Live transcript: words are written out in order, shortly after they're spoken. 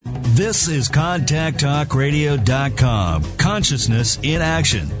This is ContactTalkRadio.com. Consciousness in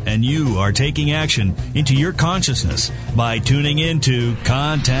action. And you are taking action into your consciousness by tuning into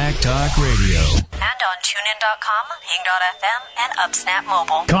Contact Talk Radio. And on TuneIn.com, Ping.fm, and UpSnap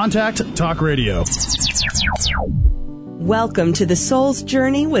Mobile. Contact Talk Radio. Welcome to The Soul's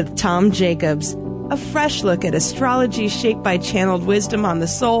Journey with Tom Jacobs. A fresh look at astrology shaped by channeled wisdom on the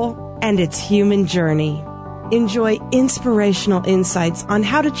soul and its human journey. Enjoy inspirational insights on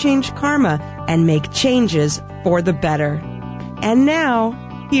how to change karma and make changes for the better. And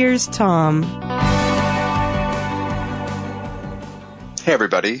now, here's Tom. Hey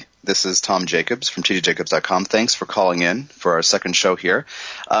everybody, this is Tom Jacobs from tdjacobs.com. Thanks for calling in for our second show here.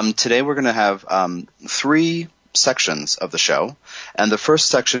 Today we're going to have three sections of the show, and the first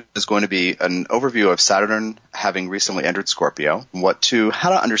section is going to be an overview of Saturn having recently entered Scorpio, how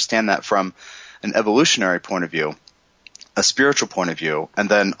to understand that from an evolutionary point of view, a spiritual point of view, and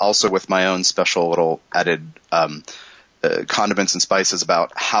then also with my own special little added condiments and spices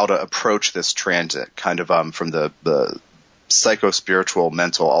about how to approach this transit, kind of from the psycho-spiritual,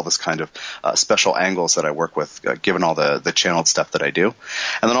 mental, all this kind of special angles that I work with, given all the channeled stuff that I do.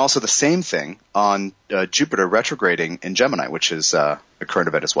 And then also the same thing on Jupiter retrograding in Gemini, which is a current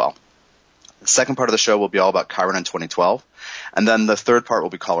event as well. The second part of the show will be all about Chiron in 2012. And then the third part will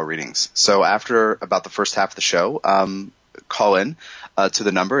be caller readings. So after about the first half of the show, call in to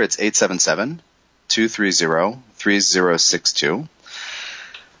the number. It's 877-230-3062.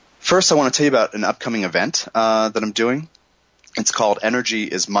 First, I want to tell you about an upcoming event that I'm doing. It's called Energy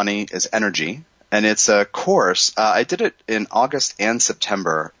is Money is Energy. And it's a course. I did it in August and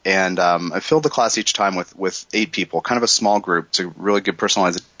September, and I filled the class each time with 8 people, kind of a small group to really give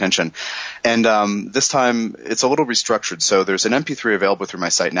personalized attention. And this time it's a little restructured. So there's an MP3 available through my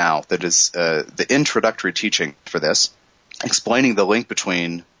site now that is the introductory teaching for this, explaining the link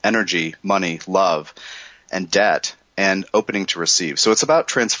between energy, money, love, and debt, and opening to receive. So it's about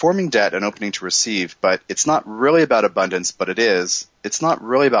transforming debt and opening to receive, but it's not really about abundance, but it is. It's not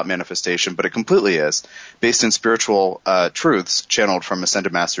really about manifestation, but it completely is, based in spiritual truths channeled from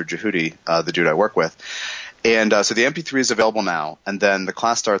Ascended Master Djehuty, the dude I work with. And so the MP3 is available now, and then the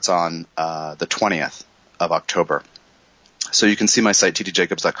class starts on the 20th of October. So you can see my site,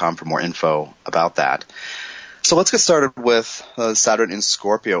 tdjacobs.com, for more info about that. So let's get started with Saturn in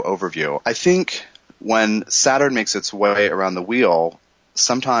Scorpio overview. I think when Saturn makes its way around the wheel,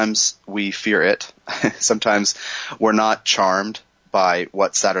 sometimes we fear it. Sometimes we're not charmed by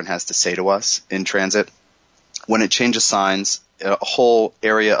what Saturn has to say to us in transit. When it changes signs, a whole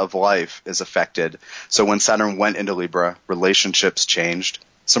area of life is affected. So when Saturn went into Libra, relationships changed.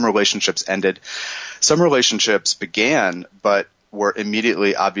 Some relationships ended. Some relationships began, but were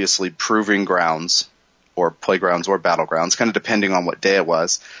immediately obviously proving grounds, or playgrounds or battlegrounds, kind of depending on what day it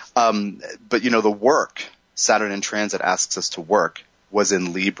was. But, the work Saturn in transit asks us to work was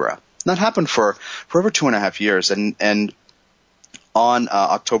in Libra. And that happened for over 2.5 years. And on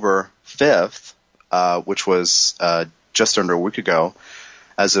October 5th, which was just under a week ago,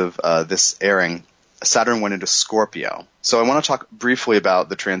 as of this airing, Saturn went into Scorpio. So I want to talk briefly about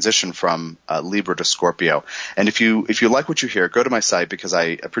the transition from Libra to Scorpio. And if you like what you hear, go to my site, because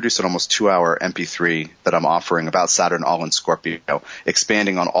I produced an almost 2-hour MP3 that I'm offering about Saturn all in Scorpio,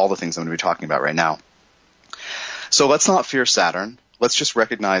 expanding on all the things I'm going to be talking about right now. So let's not fear Saturn. Let's just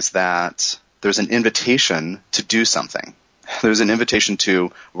recognize that there's an invitation to do something. There's an invitation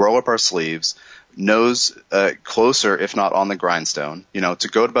to roll up our sleeves, nose closer, if not on the grindstone, to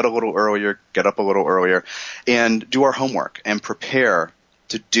go to bed a little earlier, get up a little earlier, and do our homework and prepare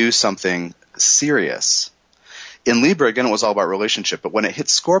to do something serious. In Libra, again, it was all about relationship, but when it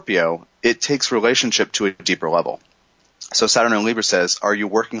hits Scorpio, it takes relationship to a deeper level. So Saturn in Libra says, are you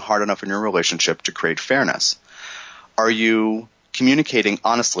working hard enough in your relationship to create fairness? Are you communicating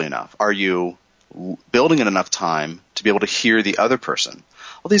honestly enough? Are you building in enough time to be able to hear the other person?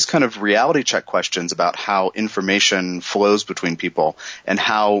 All these kind of reality check questions about how information flows between people and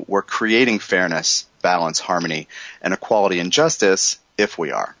how we're creating fairness, balance, harmony, and equality and justice if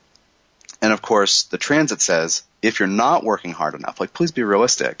we are. And of course, the transit says, if you're not working hard enough, please be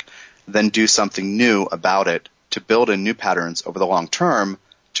realistic, then do something new about it to build in new patterns over the long term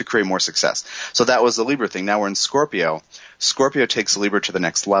to create more success. So that was the Libra thing. Now we're in Scorpio. Scorpio takes Libra to the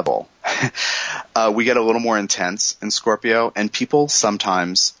next level. We get a little more intense in Scorpio, and people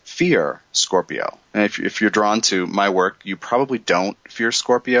sometimes fear Scorpio. And if you're drawn to my work, you probably don't fear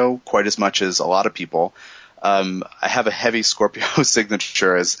Scorpio quite as much as a lot of people. I have a heavy Scorpio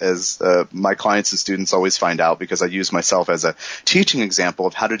signature, as my clients and students always find out, because I use myself as a teaching example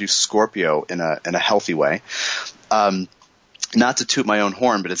of how to do Scorpio in a healthy way. not to toot my own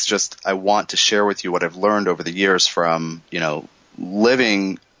horn, but it's just I want to share with you what I've learned over the years from,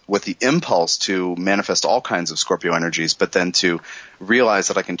 living with the impulse to manifest all kinds of Scorpio energies, but then to realize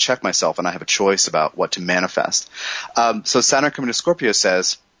that I can check myself and I have a choice about what to manifest. So Saturn coming to Scorpio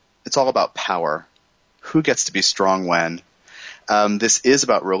says it's all about power. Who gets to be strong when? This is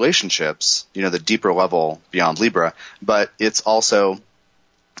about relationships, the deeper level beyond Libra, but it's also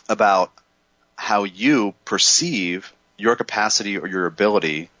about how you perceive your capacity or your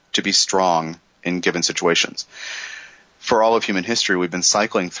ability to be strong in given situations. For all of human history, we've been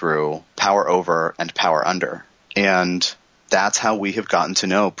cycling through power over and power under. And that's how we have gotten to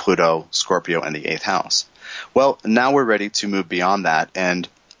know Pluto, Scorpio, and the 8th house. Well, now we're ready to move beyond that. And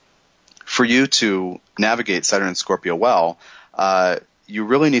for you to navigate Saturn and Scorpio well, you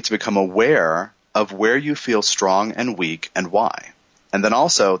really need to become aware of where you feel strong and weak and why. And then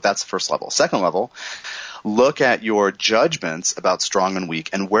also, that's the first level. Second level, look at your judgments about strong and weak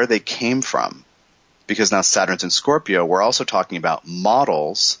and where they came from. Because now Saturn's in Scorpio, we're also talking about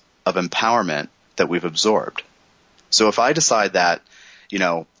models of empowerment that we've absorbed. So if I decide that,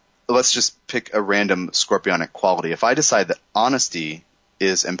 let's just pick a random Scorpionic quality. If I decide that honesty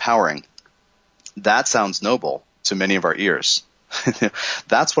is empowering, that sounds noble to many of our ears.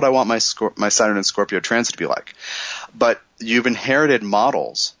 That's what I want my Saturn and Scorpio transit to be like. But you've inherited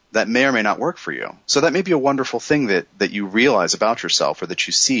models that may or may not work for you. So that may be a wonderful thing that you realize about yourself or that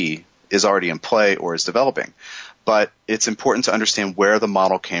you see is already in play or is developing. But it's important to understand where the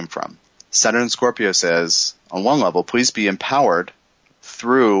model came from. Saturn and Scorpio says, on one level, please be empowered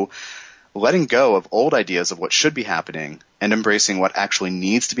through letting go of old ideas of what should be happening and embracing what actually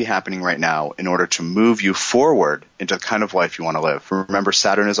needs to be happening right now in order to move you forward into the kind of life you want to live. Remember,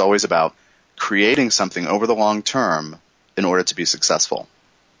 Saturn is always about creating something over the long term in order to be successful.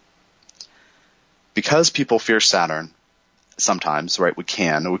 Because people fear Saturn, sometimes, right, we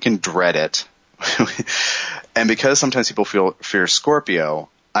can dread it. And because sometimes people fear Scorpio,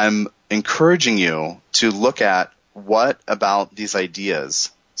 I'm encouraging you to look at what about these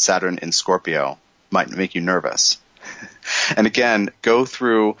ideas, Saturn in Scorpio, might make you nervous. And again, go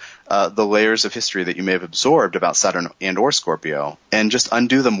through the layers of history that you may have absorbed about Saturn and or Scorpio and just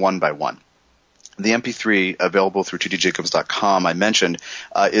undo them one by one. The MP3 available through 2djacobs.com I mentioned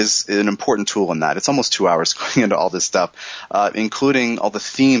is an important tool in that. It's almost 2 hours going into all this stuff, including all the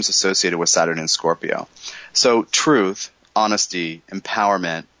themes associated with Saturn and Scorpio. So truth, honesty,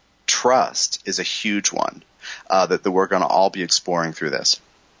 empowerment, trust is a huge one that we're going to all be exploring through this.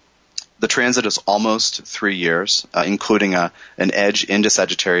 The transit is almost 3 years, including an edge into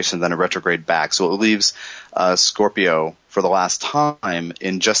Sagittarius and then a retrograde back. So it leaves Scorpio for the last time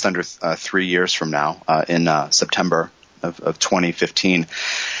in just under 3 years from now, in September of 2015.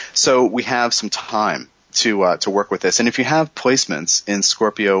 So we have some time to work with this. And if you have placements in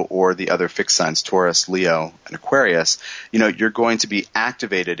Scorpio or the other fixed signs, Taurus, Leo, and Aquarius, you're going to be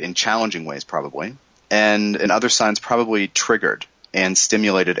activated in challenging ways probably, and in other signs probably triggered and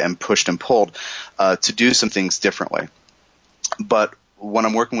stimulated and pushed and pulled to do some things differently. But when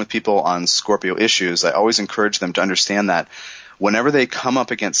I'm working with people on Scorpio issues, I always encourage them to understand that whenever they come up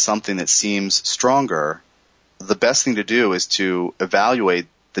against something that seems stronger, the best thing to do is to evaluate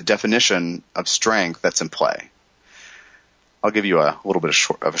the definition of strength that's in play. I'll give you a little bit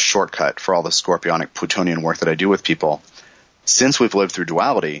of a shortcut for all the Scorpionic Plutonian work that I do with people. Since we've lived through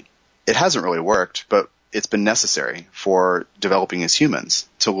duality, it hasn't really worked, but it's been necessary for developing as humans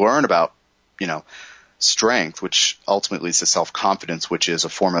to learn about, strength, which ultimately leads to self-confidence, which is a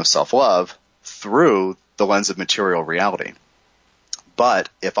form of self-love, through the lens of material reality. But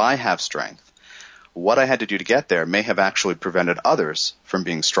if I have strength, what I had to do to get there may have actually prevented others from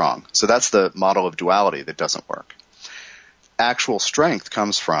being strong. So that's the model of duality that doesn't work. Actual strength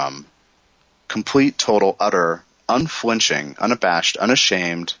comes from complete, total, utter, unflinching, unabashed,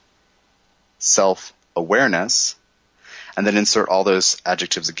 unashamed self-awareness, and then insert all those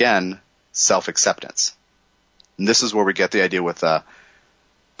adjectives again, self-acceptance. And this is where we get the idea with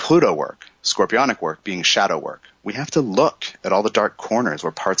Pluto work, Scorpionic work, being shadow work. We have to look at all the dark corners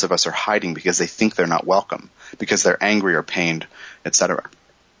where parts of us are hiding because they think they're not welcome, because they're angry or pained, etc.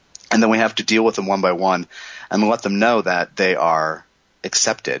 And then we have to deal with them one by one and let them know that they are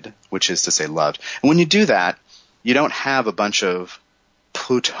accepted, which is to say loved. And when you do that, you don't have a bunch of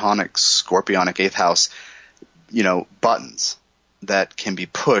Plutonic, Scorpionic 8th house, buttons that can be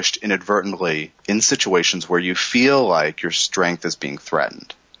pushed inadvertently in situations where you feel like your strength is being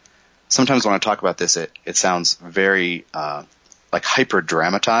threatened. Sometimes when I talk about this, it sounds very like hyper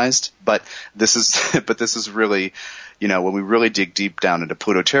dramatized, but this is really, when we really dig deep down into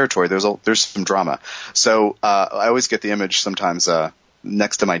Pluto territory, there's some drama. So I always get the image sometimes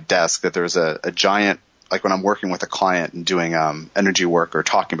next to my desk that there's a giant, like when I'm working with a client and doing energy work or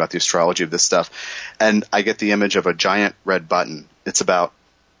talking about the astrology of this stuff, and I get the image of a giant red button. It's about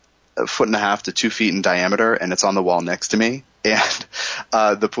 1.5 to 2 feet in diameter, and it's on the wall next to me.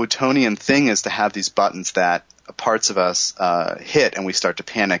 And the Plutonian thing is to have these buttons that parts of us hit, and we start to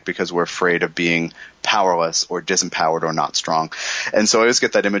panic because we're afraid of being powerless or disempowered or not strong. And so I always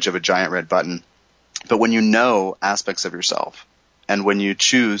get that image of a giant red button. But when you know aspects of yourself, and when you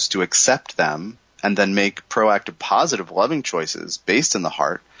choose to accept them and then make proactive, positive, loving choices based in the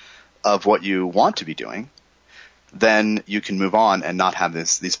heart of what you want to be doing, then you can move on and not have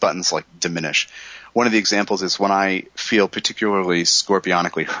these buttons like diminish. One of the examples is when I feel particularly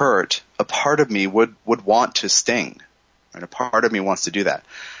scorpionically hurt, a part of me would want to sting. Right? A part of me wants to do that.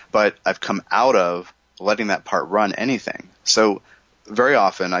 But I've come out of letting that part run anything. So very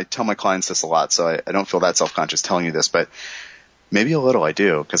often, I tell my clients this a lot, so I don't feel that self-conscious telling you this, but maybe a little I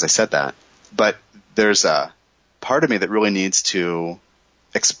do because I said that. But there's a part of me that really needs to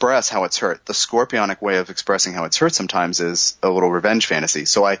express how it's hurt. The scorpionic way of expressing how it's hurt sometimes is a little revenge fantasy.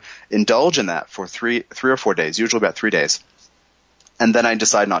 So I indulge in that for three or 4 days, usually about 3 days. And then I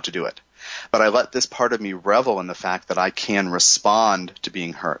decide not to do it. But I let this part of me revel in the fact that I can respond to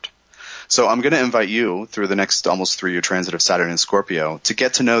being hurt. So I'm going to invite you through the next almost 3-year transit of Saturn in Scorpio to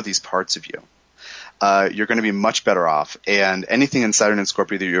get to know these parts of you. You're going to be much better off. And anything in Saturn and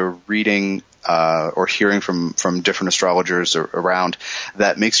Scorpio that you're reading or hearing from different astrologers around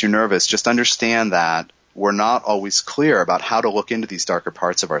that makes you nervous, just understand that we're not always clear about how to look into these darker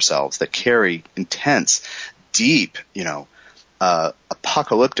parts of ourselves that carry intense, deep,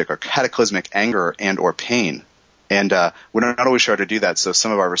 apocalyptic or cataclysmic anger and or pain. And we're not always sure how to do that, so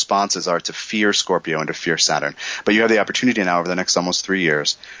some of our responses are to fear Scorpio and to fear Saturn. But you have the opportunity now over the next almost 3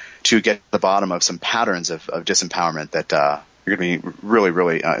 years to get to the bottom of some patterns of disempowerment that are going to be really,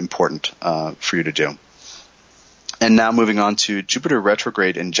 really important for you to do. And now moving on to Jupiter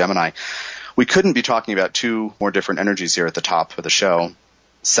retrograde in Gemini. We couldn't be talking about 2 more different energies here at the top of the show.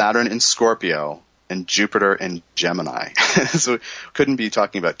 Saturn in Scorpio and Jupiter in Gemini. So we couldn't be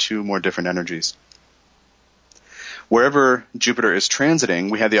talking about 2 more different energies. Wherever Jupiter is transiting,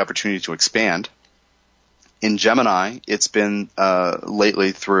 we have the opportunity to expand. In Gemini, it's been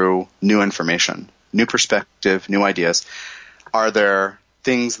lately through new information, new perspective, new ideas. Are there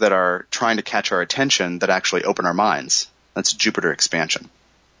things that are trying to catch our attention that actually open our minds? That's Jupiter expansion.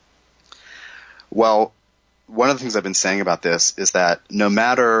 Well, one of the things I've been saying about this is that no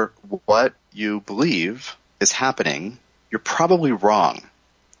matter what you believe is happening, you're probably wrong.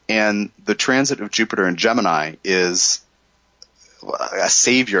 And the transit of Jupiter in Gemini is a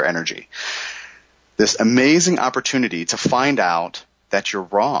savior energy. This amazing opportunity to find out that you're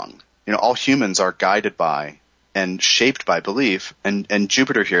wrong. All humans are guided by and shaped by belief, and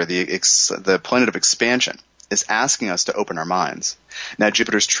Jupiter here, the planet of expansion, is asking us to open our minds. Now,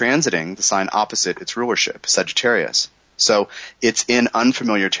 Jupiter's transiting the sign opposite its rulership, Sagittarius. So it's in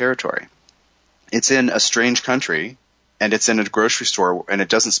unfamiliar territory. It's in a strange country, and it's in a grocery store, and it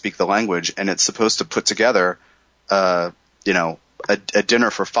doesn't speak the language, and it's supposed to put together, a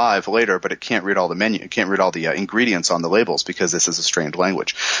dinner for 5 later, but it can't read all the menu. It can't read all the ingredients on the labels because this is a strange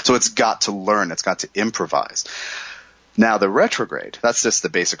language. So it's got to learn. It's got to improvise. Now, the retrograde, that's just the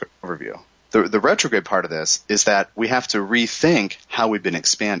basic overview. The retrograde part of this is that we have to rethink how we've been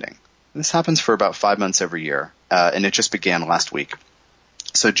expanding. This happens for about 5 months every year, and it just began last week.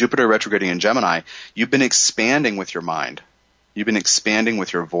 So Jupiter retrograding in Gemini, you've been expanding with your mind. You've been expanding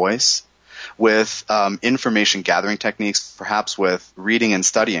with your voice, with information gathering techniques, perhaps with reading and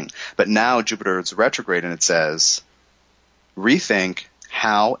studying. But now Jupiter is retrograde and it says, rethink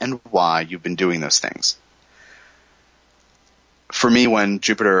how and why you've been doing those things. For me, when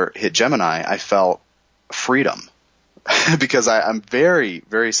Jupiter hit Gemini, I felt freedom because I'm very,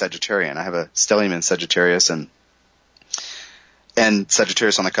 very Sagittarian. I have a stellium in Sagittarius and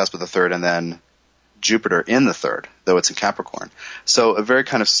Sagittarius on the cusp of the 3rd, and then Jupiter in the 3rd, though it's in Capricorn. So a very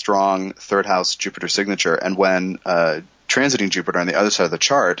kind of strong 3rd house Jupiter signature. And when transiting Jupiter on the other side of the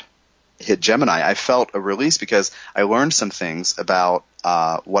chart hit Gemini, I felt a release because I learned some things about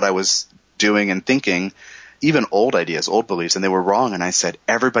what I was doing and thinking, even old ideas, old beliefs, and they were wrong. And I said,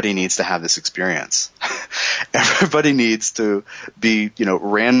 everybody needs to have this experience. Everybody needs to be,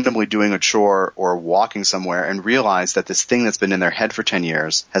 randomly doing a chore or walking somewhere and realize that this thing that's been in their head for 10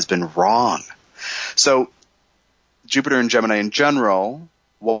 years has been wrong. So Jupiter and Gemini in general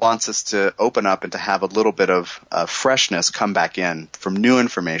wants us to open up and to have a little bit of freshness come back in from new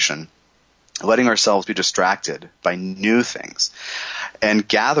information, letting ourselves be distracted by new things, and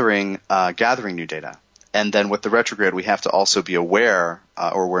gathering new data. And then with the retrograde, we have to also be aware,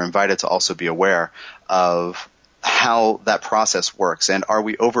 or we're invited to also be aware of how that process works. And are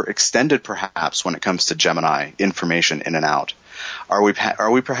we overextended perhaps when it comes to Gemini information in and out? Are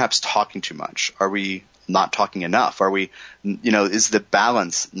we perhaps talking too much? Are we not talking enough? Are we, is the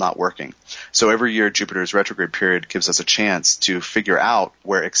balance not working? So every year Jupiter's retrograde period gives us a chance to figure out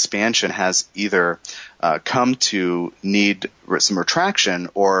where expansion has either come to need some retraction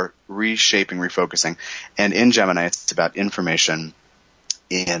or reshaping, refocusing. And in Gemini, it's about information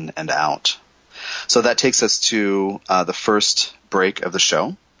in and out. So that takes us to the first break of the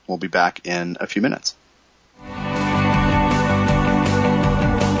show. We'll be back in a few minutes.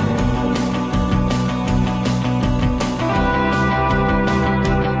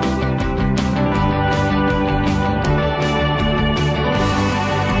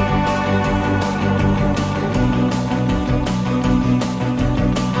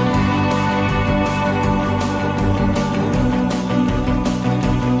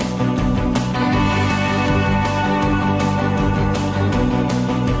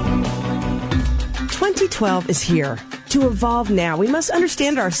 Is here. To evolve now, we must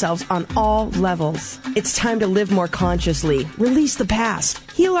understand ourselves on all levels. It's time to live more consciously, release the past,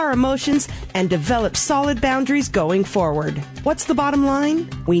 heal our emotions, and develop solid boundaries going forward. What's the bottom line?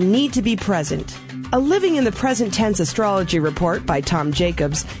 We need to be present. A Living in the Present Tense astrology report by Tom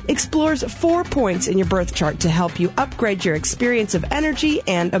Jacobs explores 4 points in your birth chart to help you upgrade your experience of energy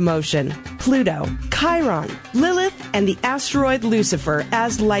and emotion. Pluto, Chiron, Lilith, and the asteroid Lucifer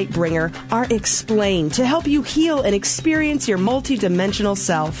as light bringer are explained to help you heal and experience your multidimensional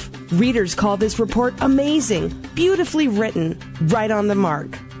self. Readers call this report amazing, beautifully written, right on the mark.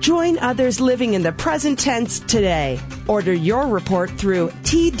 Join others living in the present tense today. Order your report through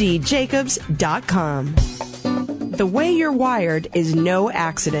tdjacobs.com. The way you're wired is no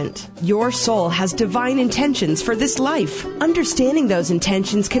accident. Your soul has divine intentions for this life. Understanding those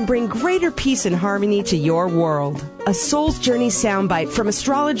intentions can bring greater peace and harmony to your world. A Soul's Journey soundbite from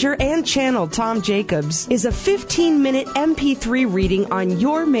astrologer and channel Tom Jacobs is a 15-minute MP3 reading on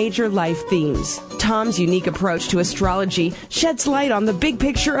your major life themes. Tom's unique approach to astrology sheds light on the big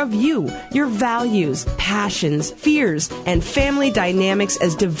picture of you, your values, passions, fears, and family dynamics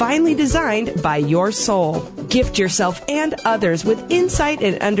as divinely designed by your soul. Gift yourself and others with insight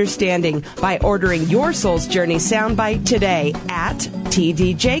and understanding by ordering your Soul's Journey soundbite today at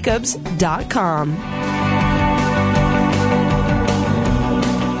tdjacobs.com.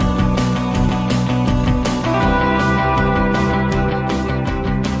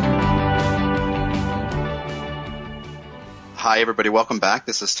 Hi, everybody. Welcome back.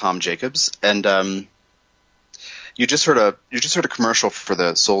 This is Tom Jacobs, and you just heard a commercial for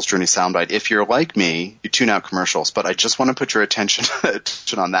the Soul's Journey soundbite. If you're like me, you tune out commercials, but I just want to put your attention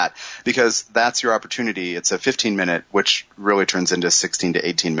on that because that's your opportunity. It's a 15-minute, which really turns into 16 to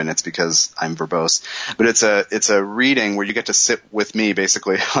 18 minutes because I'm verbose. But it's a reading where you get to sit with me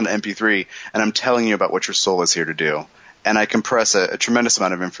basically on MP3, and I'm telling you about what your soul is here to do. And I compress a tremendous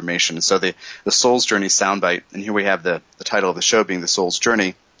amount of information. So the Soul's Journey soundbite, and here we have the title of the show being The Soul's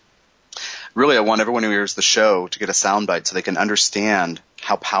Journey. Really, I want everyone who hears the show to get a soundbite so they can understand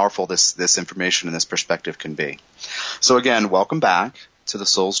how powerful this information and this perspective can be. So again, welcome back to The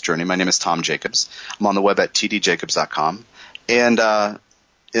Soul's Journey. My name is Tom Jacobs. I'm on the web at tdjacobs.com. And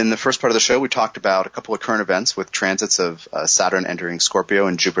in the first part of the show, we talked about a couple of current events with transits of Saturn entering Scorpio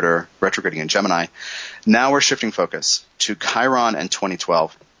and Jupiter retrograding in Gemini. Now we're shifting focus to Chiron and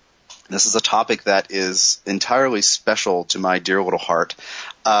 2012. This is a topic that is entirely special to my dear little heart.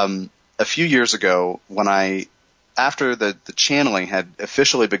 A few years ago, after the channeling had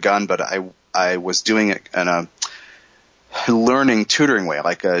officially begun, but I was doing it in a learning, tutoring way,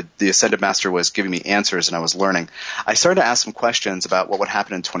 like the Ascended Master was giving me answers and I was learning. I started to ask some questions about what would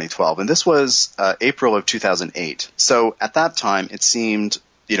happen in 2012, and this was April of 2008. So at that time, it seemed,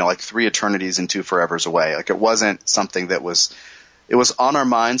 like 3 eternities and 2 forevers away. Like it wasn't something that it was on our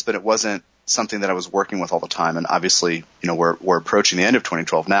minds, but it wasn't something that I was working with all the time. And obviously, we're approaching the end of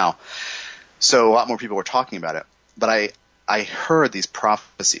 2012 now, so a lot more people were talking about it. But I heard these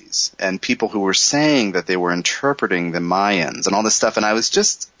prophecies and people who were saying that they were interpreting the Mayans and all this stuff, and it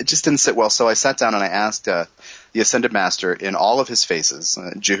just didn't sit well. So I sat down and I asked the Ascended Master in all of his faces,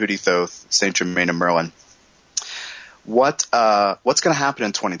 Djehuty, Thoth, Saint Germain, and Merlin, what's going to happen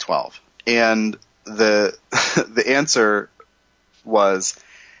in 2012? And the answer was,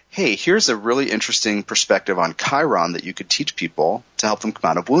 hey, here's a really interesting perspective on Chiron that you could teach people to help them come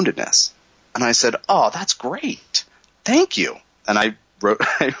out of woundedness. And I said, oh, that's great. Thank you. And I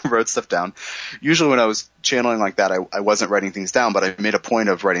wrote stuff down. Usually when I was channeling like that, I wasn't writing things down, but I made a point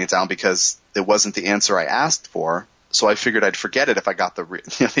of writing it down because it wasn't the answer I asked for. So I figured I'd forget it if I got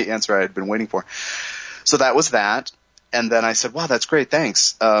the answer I had been waiting for. So that was that. And then I said, wow, that's great.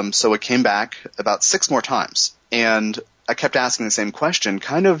 Thanks. So it came back about 6 more times. And I kept asking the same question,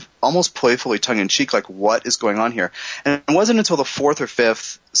 kind of almost playfully tongue-in-cheek, like, what is going on here? And it wasn't until the 4th or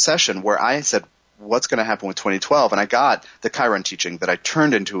 5th session where I said, what's going to happen with 2012? And I got the Chiron teaching that I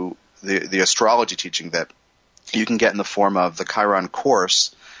turned into the astrology teaching that you can get in the form of the Chiron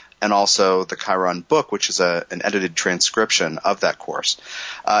course and also the Chiron book, which is an edited transcription of that course.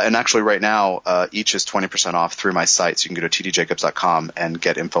 And actually right now, each is 20% off through my site, so you can go to tdjacobs.com and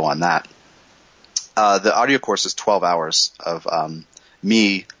get info on that. The audio course is 12 hours of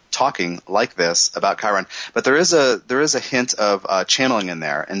me talking like this about Chiron, but there is a hint of channeling in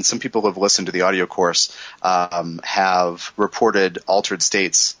there, and some people who have listened to the audio course have reported altered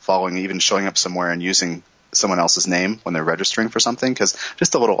states following even showing up somewhere and using someone else's name when they're registering for something, because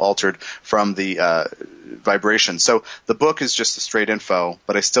just a little altered from the vibration. So the book is just the straight info,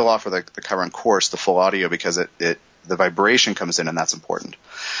 but I still offer the Chiron course, the full audio, because the vibration comes in, and that's important.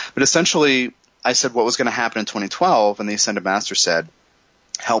 But essentially, I said what was going to happen in 2012, and the Ascended Master said,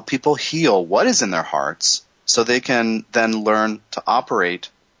 help people heal what is in their hearts so they can then learn to operate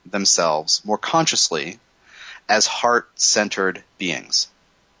themselves more consciously as heart-centered beings.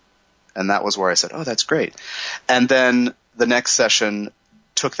 And that was where I said, oh, that's great. And then the next session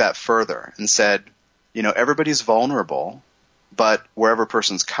took that further and said, everybody's vulnerable, but wherever a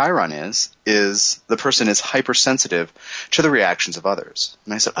person's Chiron is the person is hypersensitive to the reactions of others.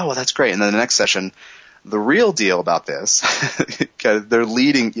 And I said, oh, well, that's great. And then the next session, the real deal about this,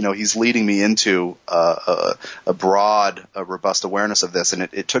 he's leading me into a broad, robust awareness of this, and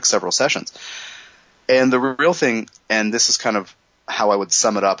it took several sessions. And the real thing, and this is kind of how I would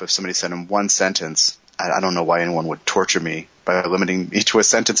sum it up if somebody said in one sentence, I don't know why anyone would torture me by limiting me to a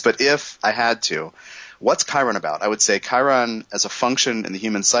sentence, but if I had to, what's Chiron about? I would say Chiron, as a function in the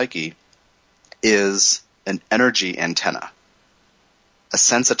human psyche, is an energy antenna, a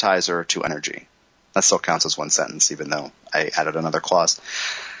sensitizer to energy. That still counts as one sentence, even though I added another clause.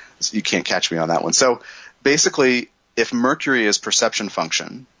 So you can't catch me on that one. So basically, if Mercury is perception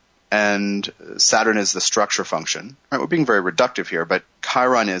function and Saturn is the structure function, right? We're being very reductive here, but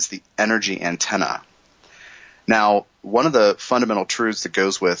Chiron is the energy antenna. Now, one of the fundamental truths that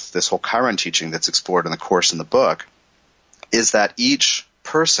goes with this whole Chiron teaching that's explored in the course in the book is that each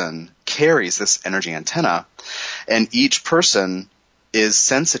person carries this energy antenna, and each person is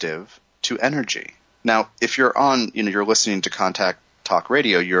sensitive to energy. Now, if you're on, you're listening to Contact Talk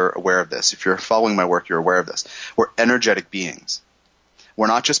Radio, you're aware of this. If you're following my work, you're aware of this. We're energetic beings. We're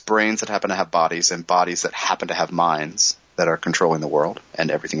not just brains that happen to have bodies and bodies that happen to have minds that are controlling the world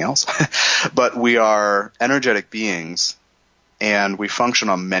and everything else. But we are energetic beings, and we function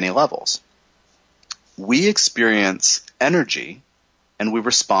on many levels. We experience energy, and we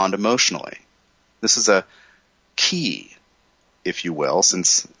respond emotionally. This is a key, if you will,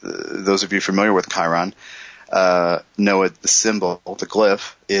 since those of you familiar with Chiron know it, the symbol, the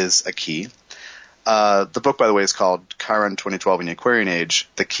glyph, is a key. The book, by the way, is called Chiron 2012 in the Aquarian Age,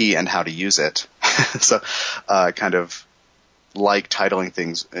 The Key and How to Use It. So kind of like titling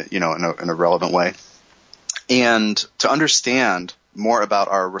things, in a relevant way. And to understand more about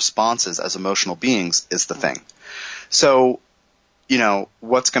our responses as emotional beings is the thing. So,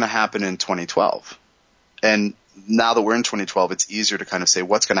 what's going to happen in 2012? And now that we're in 2012, it's easier to kind of say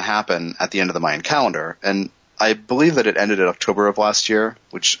what's going to happen at the end of the Mayan calendar. And I believe that it ended in October of last year,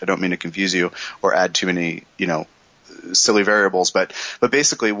 which I don't mean to confuse you or add too many, silly variables, but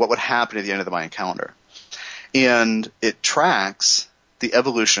basically what would happen at the end of the Mayan calendar. And it tracks the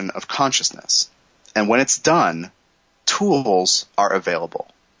evolution of consciousness. And when it's done, tools are available.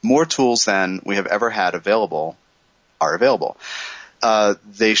 More tools than we have ever had available are available.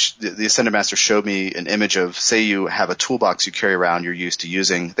 The Ascended Master showed me an image of, say you have a toolbox you carry around, you're used to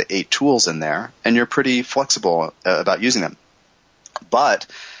using the 8 tools in there, and you're pretty flexible about using them. But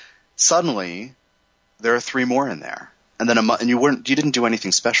suddenly, there are 3 more in there. And then you didn't do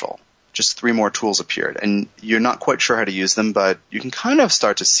anything special. Just 3 more tools appeared. And you're not quite sure how to use them, but you can kind of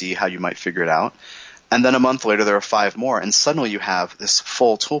start to see how you might figure it out. And then a month later, there are 5 more, and suddenly you have this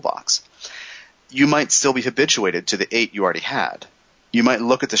full toolbox. You might still be habituated to the 8 you already had. You might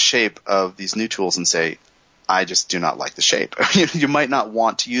look at the shape of these new tools and say, I just do not like the shape. You might not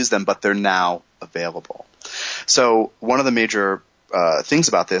want to use them, but they're now available. So one of the major things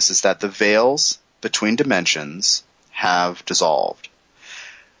about this is that the veils between dimensions have dissolved.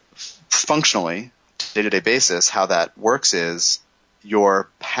 Functionally, day-to-day basis, how that works is your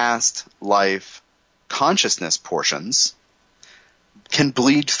past life consciousness portions can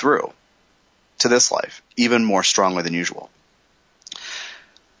bleed through to this life even more strongly than usual.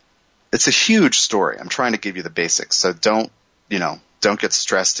 It's a huge story. I'm trying to give you the basics, so don't get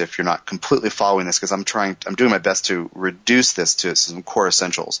stressed if you're not completely following this, because I'm doing my best to reduce this to some core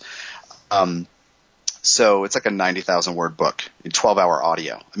essentials. So it's like a 90,000 word book, 12-hour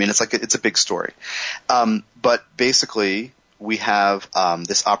audio. I mean, it's a big story. But basically, we have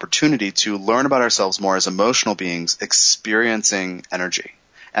this opportunity to learn about ourselves more as emotional beings experiencing energy.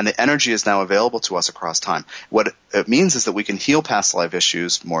 And the energy is now available to us across time. What it means is that we can heal past life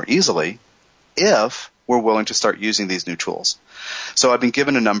issues more easily if we're willing to start using these new tools. So I've been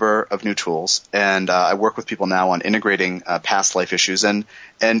given a number of new tools, and I work with people now on integrating past life issues and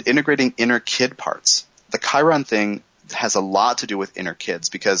integrating inner kid parts. The Chiron thing has a lot to do with inner kids,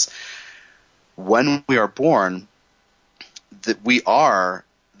 because when we are born, that we are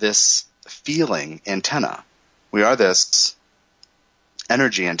this feeling antenna. We are this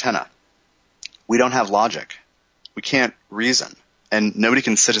energy antenna. We don't have logic. We can't reason. And nobody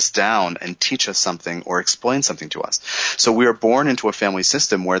can sit us down and teach us something or explain something to us. So we are born into a family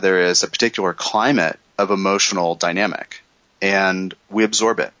system where there is a particular climate of emotional dynamic, and we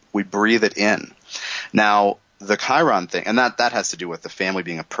absorb it. We breathe it in. Now, the Chiron thing, and that has to do with the family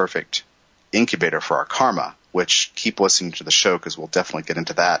being a perfect incubator for our karma, which keep listening to the show, because we'll definitely get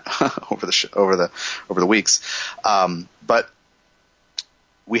into that over the weeks. But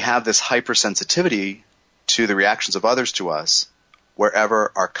we have this hypersensitivity to the reactions of others to us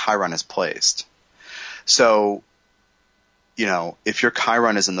wherever our Chiron is placed. So, if your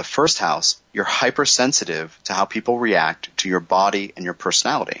Chiron is in the first house, you're hypersensitive to how people react to your body and your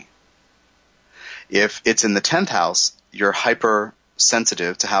personality. If it's in the 10th house, you're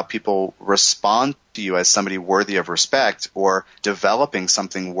hypersensitive to how people respond to you as somebody worthy of respect or developing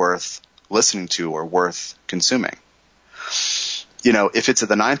something worth listening to or worth consuming. If it's in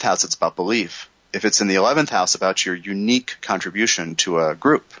the 9th house, it's about belief. If it's in the 11th house, about your unique contribution to a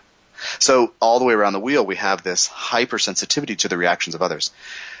group. So all the way around the wheel, we have this hypersensitivity to the reactions of others.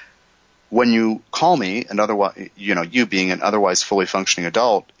 When you call me, and otherwise, you being an otherwise fully functioning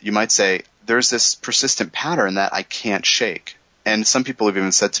adult, you might say, there's this persistent pattern that I can't shake. And some people have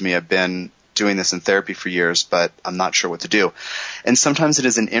even said to me, I've been doing this in therapy for years, but I'm not sure what to do. And sometimes it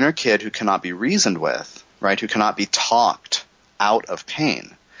is an inner kid who cannot be reasoned with, right? Who cannot be talked out of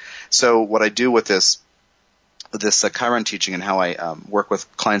pain. So what I do with this Chiron teaching and how I work with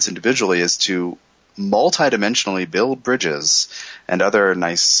clients individually is to multidimensionally build bridges and other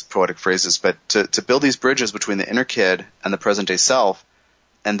nice poetic phrases, but to build these bridges between the inner kid and the present day self,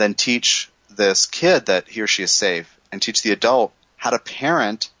 and then teach this kid that he or she is safe, and teach the adult how to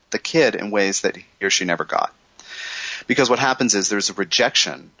parent the kid in ways that he or she never got. Because what happens is there's a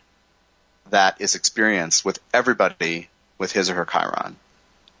rejection that is experienced with everybody with his or her Chiron.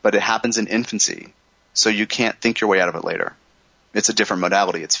 But it happens in infancy, so you can't think your way out of it later. It's a different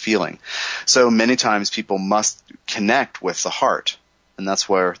modality. It's feeling. So many times people must connect with the heart, and that's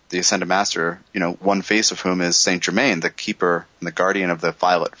where the Ascended Master, one face of whom is Saint Germain, the keeper and the guardian of the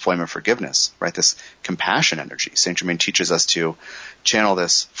violet flame of forgiveness, right? This compassion energy. Saint Germain teaches us to channel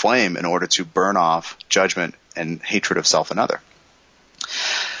this flame in order to burn off judgment and hatred of self and other.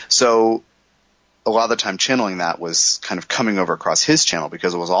 So a lot of the time channeling that was kind of coming over across his channel,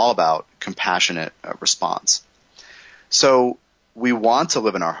 because it was all about compassionate response. So we want to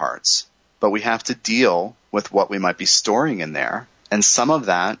live in our hearts, but we have to deal with what we might be storing in there. And some of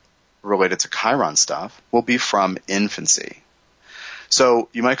that related to Chiron stuff will be from infancy. So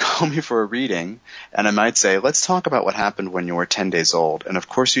you might call me for a reading, and I might say, let's talk about what happened when you were 10 days old. And of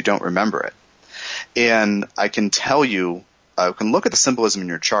course you don't remember it. And I can tell you, I can look at the symbolism in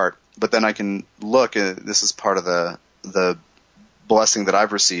your chart, but then I can look, this is part of the blessing that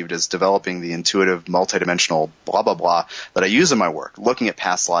I've received, is developing the intuitive multidimensional blah, blah, blah that I use in my work, looking at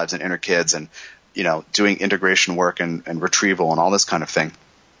past lives and inner kids and, doing integration work and retrieval and all this kind of thing.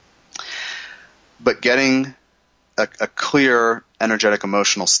 But getting a clear energetic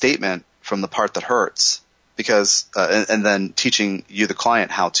emotional statement from the part that hurts, because, and then teaching you, the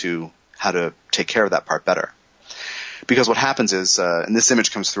client, how to take care of that part better. Because what happens is, and this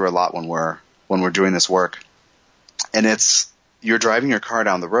image comes through a lot when we're doing this work, and it's, you're driving your car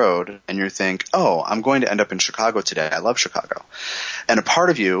down the road and you think, oh, I'm going to end up in Chicago today. I love Chicago. And a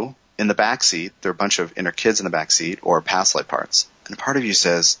part of you in the back seat, there are a bunch of inner kids in the back seat or past life parts, and a part of you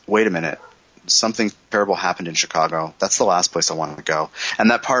says, wait a minute, something terrible happened in Chicago. That's the last place I want to go.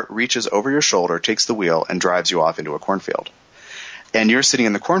 And that part reaches over your shoulder, takes the wheel, and drives you off into a cornfield. And you're sitting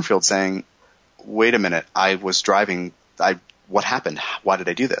in the cornfield saying, wait a minute, I was driving, what happened? Why did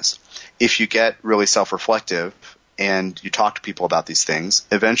I do this? If you get really self-reflective and you talk to people about these things,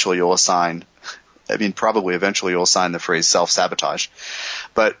 eventually you'll assign the phrase self-sabotage.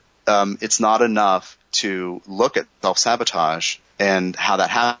 But it's not enough to look at self-sabotage and how that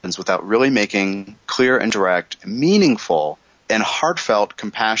happens without really making clear and direct, meaningful, and heartfelt,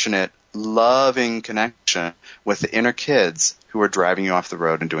 compassionate, loving connection with the inner kids who are driving you off the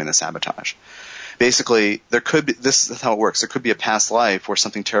road and doing the sabotage. Basically, this is how it works. There could be a past life where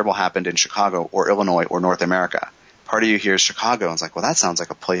something terrible happened in Chicago or Illinois or North America. Part of you hears Chicago and it's like, well, that sounds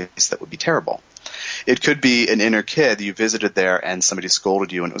like a place that would be terrible. It could be an inner kid you visited there and somebody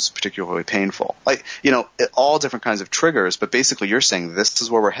scolded you and it was particularly painful. All different kinds of triggers, but basically you're saying this is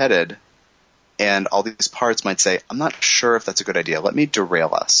where we're headed, and all these parts might say, I'm not sure if that's a good idea. Let me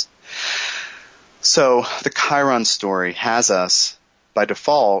derail us. So the Chiron story has us, by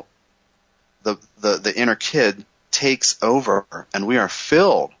default, the inner kid takes over and we are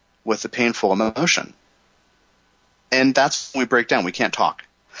filled with the painful emotion. And that's when we break down. We can't talk.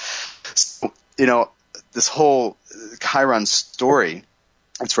 So, this whole Chiron story,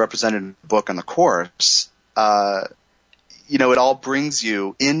 it's represented in the book and the course, it all brings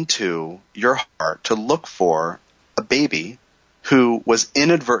you into your heart to look for a baby who was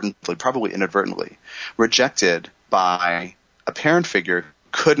probably inadvertently, rejected by a parent figure who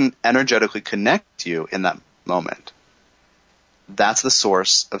couldn't energetically connect you in that moment. That's the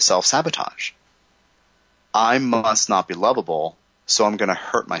source of self-sabotage. I must not be lovable, so I'm going to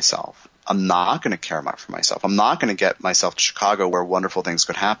hurt myself. I'm not going to care for myself. I'm not going to get myself to Chicago where wonderful things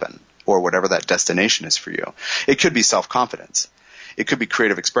could happen, or whatever that destination is for you. It could be self-confidence. It could be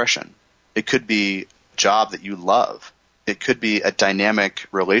creative expression. It could be a job that you love. It could be a dynamic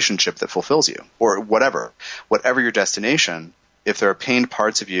relationship that fulfills you, or whatever. Whatever your destination, if there are pained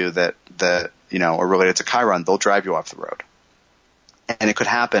parts of you that are related to Chiron, they'll drive you off the road. And it could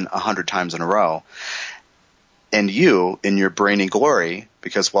happen 100 times in a row. And you, in your brainy glory,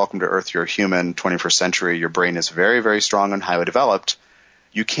 because welcome to Earth, you're a human, 21st century, your brain is very, very strong and highly developed,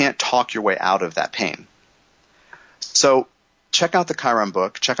 you can't talk your way out of that pain. So check out the Chiron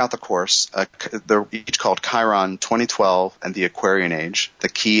book, check out the course. They're each called Chiron 2012 and the Aquarian Age, the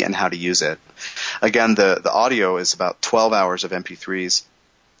key and how to use it. Again, the audio is about 12 hours of MP3s,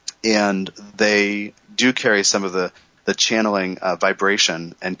 and they do carry some of the channeling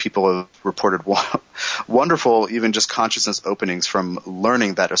vibration, and people have reported wonderful, even just consciousness openings from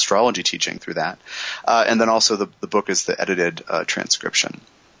learning that astrology teaching through that. And then also the book is the edited transcription.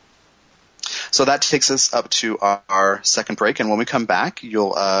 So that takes us up to our second break, and when we come back,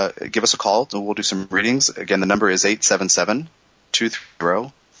 you'll give us a call, and we'll do some readings. Again, the number is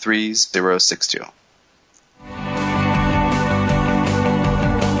 877-230-3062.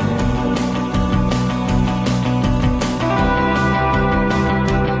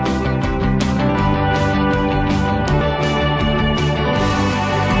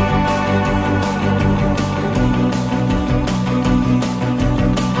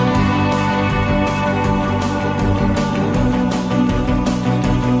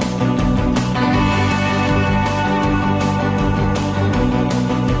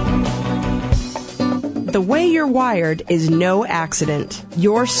 The way you're wired is no accident.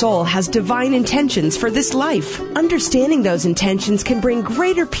 Your soul has divine intentions for this life. Understanding those intentions can bring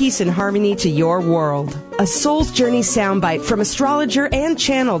greater peace and harmony to your world. A Soul's Journey soundbite from astrologer and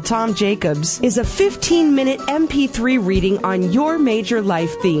channel Tom Jacobs is a 15-minute MP3 reading on your major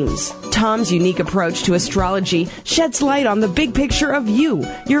life themes. Tom's unique approach to astrology sheds light on the big picture of you,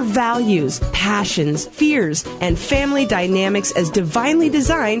 your values, passions, fears, and family dynamics as divinely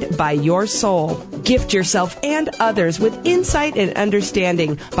designed by your soul. Gift yourself and others with insight and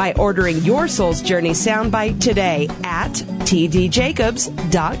understanding by ordering your Soul's Journey soundbite today at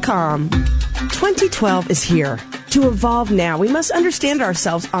tdjacobs.com. 2012 is here. To evolve now, we must understand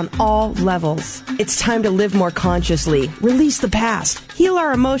ourselves on all levels. It's time to live more consciously, release the past, heal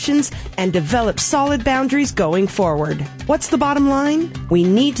our emotions, and develop solid boundaries going forward. What's the bottom line? We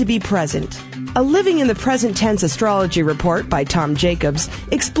need to be present. A Living in the Present Tense astrology report by Tom Jacobs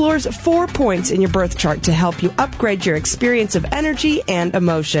explores 4 points in your birth chart to help you upgrade your experience of energy and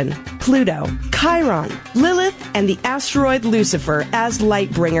emotion. Pluto, Chiron, Lilith, and the asteroid Lucifer as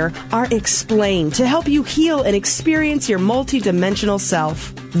light bringer are explained to help you heal and experience your multidimensional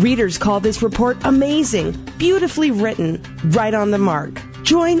self. Readers call this report amazing, beautifully written, right on the mark.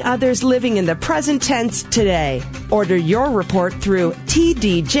 Join others living in the present tense today. Order your report through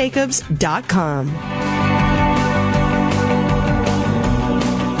tdjacobs.com.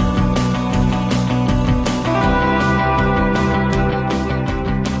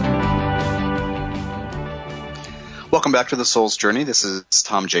 Welcome back to The Soul's Journey. This is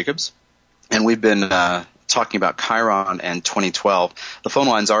Tom Jacobs, and we've been talking about Chiron and 2012. The phone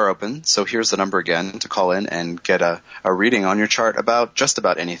lines are open, so here's the number again to call in and get a reading on your chart about just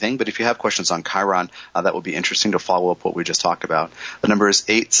about anything. But if you have questions on Chiron, that would be interesting to follow up what we just talked about. The number is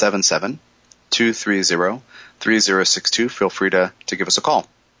 877-230-3062. Feel free to give us a call.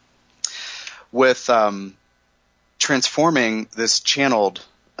 With transforming this channeled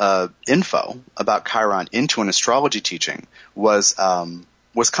info about Chiron into an astrology teaching was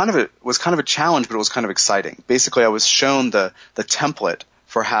kind of a challenge, but it was kind of exciting. Basically, I was shown the template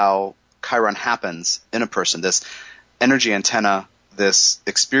for how Chiron happens in a person. This energy antenna, this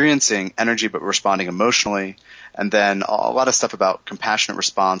experiencing energy but responding emotionally, and then a lot of stuff about compassionate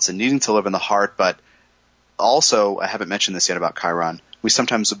response and needing to live in the heart. But also, I haven't mentioned this yet about Chiron, we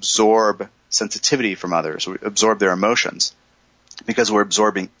sometimes absorb sensitivity from others. We absorb their emotions, because we're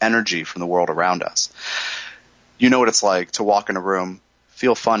absorbing energy from the world around us. You know what it's like to walk in a room,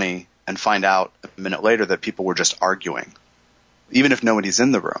 feel funny, and find out a minute later that people were just arguing. Even if nobody's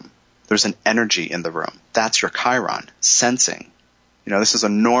in the room, there's an energy in the room. That's your Chiron, sensing. This is a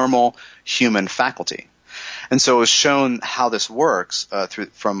normal human faculty. And so it was shown how this works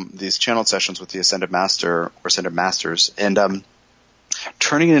from these channeled sessions with the Ascended Master or Ascended Masters, and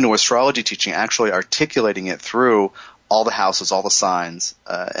turning it into astrology teaching, actually articulating it through all the houses, all the signs,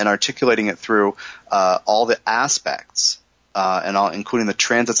 and articulating it through all the aspects, including the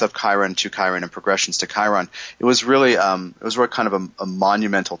transits of Chiron to Chiron and progressions to Chiron. It was really kind of a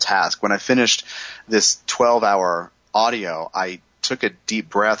monumental task. When I finished this 12-hour audio, I took a deep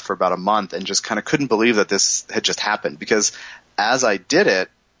breath for about a month and just kind of couldn't believe that this had just happened, because as I did it,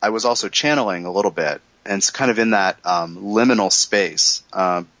 I was also channeling a little bit, and it's kind of in that liminal space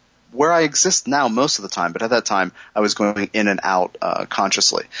where I exist now most of the time, but at that time I was going in and out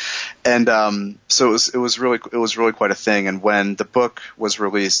consciously, and so it was really quite a thing. And when the book was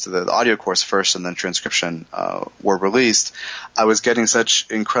released, the audio course first, and then transcription were released, I was getting such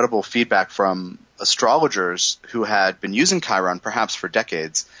incredible feedback from astrologers who had been using Chiron perhaps for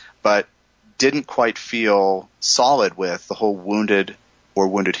decades, but didn't quite feel solid with the whole wounded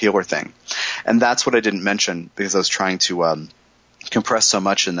healer thing. And that's what I didn't mention, because I was trying to compressed so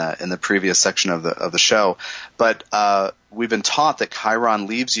much in the previous section of the show. But we've been taught that Chiron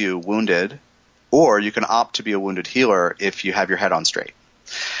leaves you wounded, or you can opt to be a wounded healer if you have your head on straight.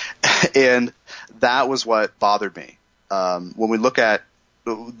 And that was what bothered me. When we look at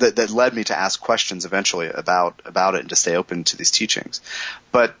that led me to ask questions eventually about it and to stay open to these teachings.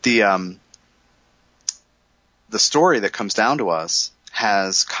 But the story that comes down to us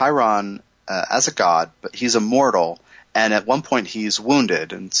has Chiron as a god, but he's immortal. And at one point he's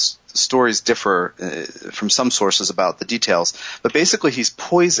wounded, and the stories differ from some sources about the details. But basically he's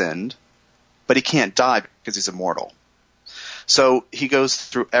poisoned, but he can't die because he's immortal. So he goes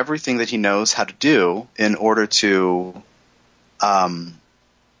through everything that he knows how to do in order to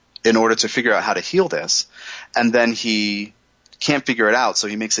figure out how to heal this. And then he can't figure it out, so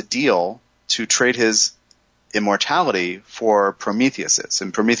he makes a deal to trade his immortality for Prometheus's.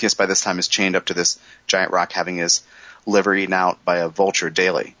 And Prometheus by this time is chained up to this giant rock, having his liver eaten out by a vulture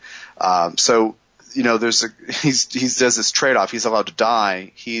daily. So he does this trade-off. He's allowed to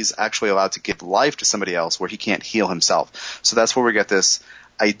die. He's actually allowed to give life to somebody else where he can't heal himself. So that's where we get this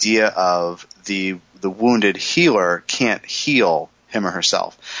idea of the wounded healer can't heal him or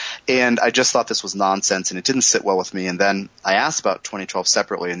herself. And I just thought this was nonsense, and it didn't sit well with me. And then I asked about 2012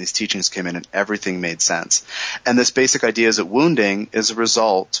 separately, and these teachings came in, and everything made sense. And this basic idea is that wounding is a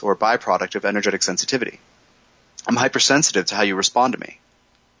result or byproduct of energetic sensitivity. I'm hypersensitive to how you respond to me,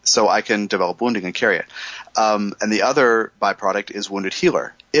 so I can develop wounding and carry it. And the other byproduct is wounded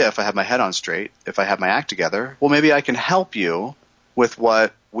healer. If I have my head on straight, if I have my act together, well, maybe I can help you with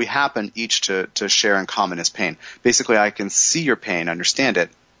what we happen each to share in common as pain. Basically, I can see your pain, understand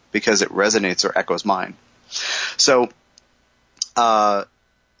it, because it resonates or echoes mine. So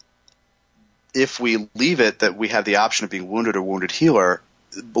if we leave it that we have the option of being wounded or wounded healer,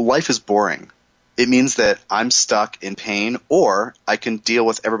 life is boring. It means that I'm stuck in pain, or I can deal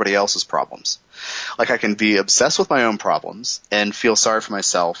with everybody else's problems. Like, I can be obsessed with my own problems and feel sorry for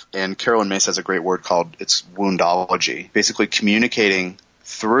myself. And Carolyn Mace has a great word called it's woundology, basically communicating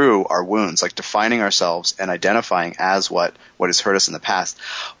through our wounds, like defining ourselves and identifying as what has hurt us in the past.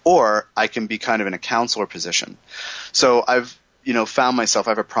 Or I can be kind of in a counselor position. So I've found myself,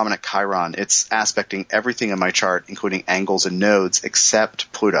 I have a prominent Chiron. It's aspecting everything in my chart, including angles and nodes,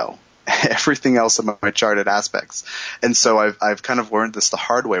 except Pluto. Everything else in my chart it aspects. And so I've kind of learned this the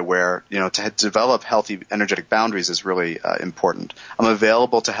hard way where, to develop healthy energetic boundaries is really important. I'm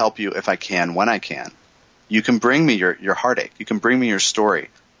available to help you if I can, when I can. You can bring me your heartache. You can bring me your story.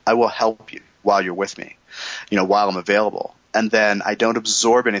 I will help you while you're with me, while I'm available. And then I don't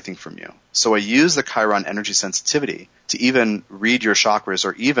absorb anything from you. So I use the Chiron energy sensitivity to even read your chakras,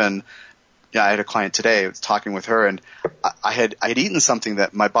 or even, I had a client today, I was talking with her, and I had eaten something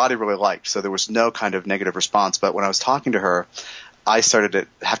that my body really liked, so there was no kind of negative response. But when I was talking to her, I started to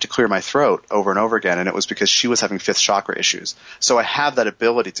have to clear my throat over and over again, and it was because she was having fifth chakra issues. So I have that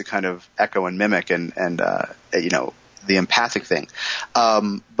ability to kind of echo and mimic and the empathic thing.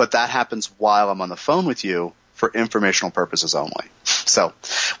 But that happens while I'm on the phone with you for informational purposes only. So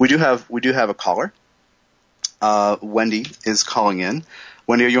we do have a caller. Wendy is calling in.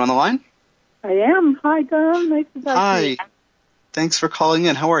 Wendy, are you on the line? I am. Hi, Tom. Nice to talk to you. Hi. Thanks for calling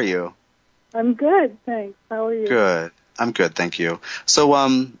in. How are you? I'm good, thanks. How are you? Good. I'm good, thank you. So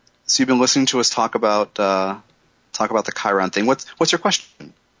you've been listening to us talk about the Chiron thing. What's your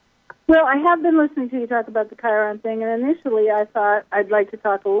question? Well, I have been listening to you talk about the Chiron thing, and initially I thought I'd like to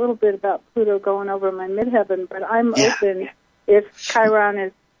talk a little bit about Pluto going over my midheaven, but I'm open if Chiron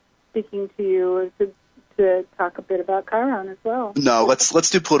is speaking to you to talk a bit about Chiron as well. No, let's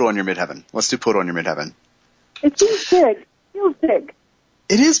do Pluto on your midheaven. Let's do Pluto on your midheaven. It seems big. It feels big.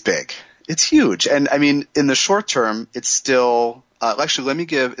 It is big. It's huge. And I mean, in the short term, it's still, actually,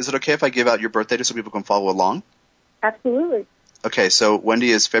 is it okay if I give out your birthday just so people can follow along? Absolutely. Okay, so Wendy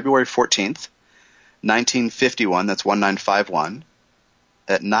is February 14th, 1951, that's 1951,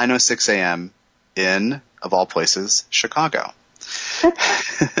 at 9:06 a.m. in, of all places, Chicago.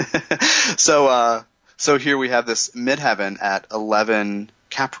 So here we have this midheaven at 11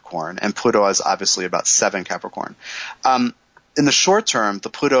 Capricorn, and Pluto is obviously about 7 Capricorn. In the short term, the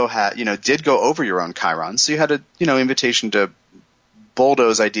Pluto did go over your own Chiron, so you had a, invitation to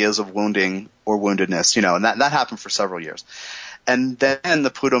bulldoze ideas of wounding or woundedness, and that happened for several years. And then the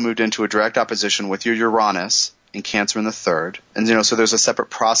Pluto moved into a direct opposition with your Uranus in Cancer in the third. And, so there's a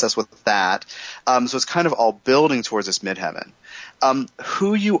separate process with that. So it's kind of all building towards this midheaven.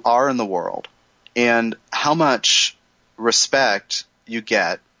 Who you are in the world and how much respect you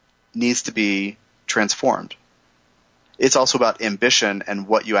get needs to be transformed. It's also about ambition and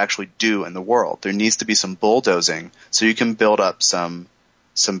what you actually do in the world. There needs to be some bulldozing so you can build up some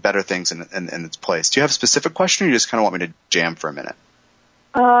better things in its place. Do you have a specific question, or you just kind of want me to jam for a minute?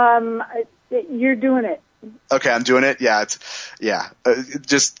 You're doing it. Okay, I'm doing it. Yeah,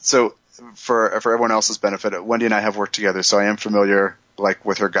 just so for everyone else's benefit, Wendy and I have worked together, so I am familiar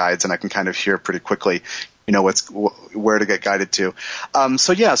with her guides, and I can kind of hear pretty quickly, where to get guided to.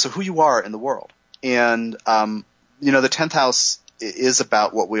 So who you are in the world, and the 10th house is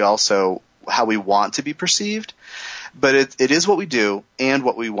about how we want to be perceived. But it is what we do and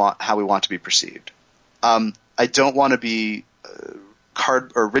how we want to be perceived. I don't want to be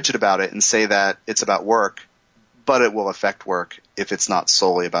rigid about it and say that it's about work, but it will affect work if it's not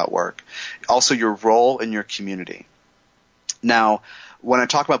solely about work. Also, your role in your community. Now, when I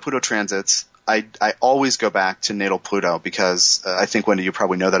talk about Pluto transits, I always go back to natal Pluto because I think, Wendy, you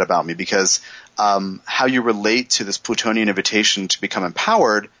probably know that about me, because how you relate to this Plutonian invitation to become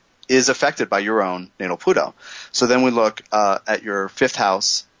empowered is affected by your own natal Pluto. So then we look at your 5th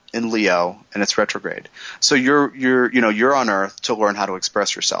house in Leo, and it's retrograde. So you're on Earth to learn how to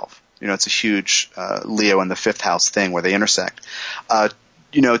express yourself. It's a huge Leo and the 5th house thing where they intersect.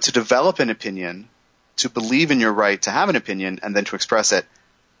 To develop an opinion, to believe in your right to have an opinion, and then to express it.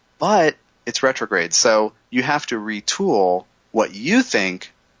 But it's retrograde, so you have to retool what you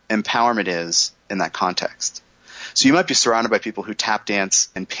think empowerment is in that context. So you might be surrounded by people who tap dance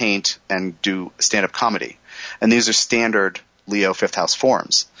and paint and do stand-up comedy. And these are standard Leo 5th house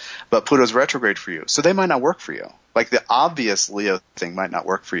forms. But Pluto's retrograde for you, so they might not work for you. Like the obvious Leo thing might not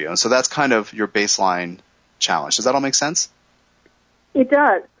work for you. And so that's kind of your baseline challenge. Does that all make sense? It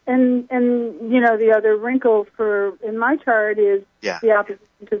does. And the other wrinkle in my chart is the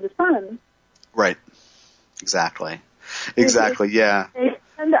opposition to the sun. Right. Exactly, yeah. They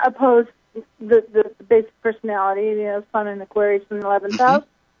tend to oppose the basic personality, Sun in Aquarius in the 11th house.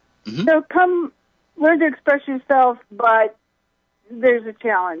 Mm-hmm. So learn to express yourself, but there's a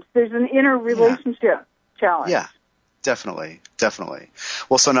challenge. There's an inner relationship challenge. Yeah, definitely.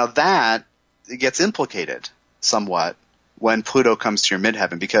 Well, so now that gets implicated somewhat when Pluto comes to your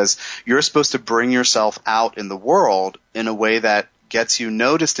midheaven, because you're supposed to bring yourself out in the world in a way that gets you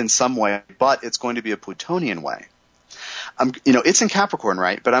noticed in some way, but it's going to be a Plutonian way. it's in Capricorn,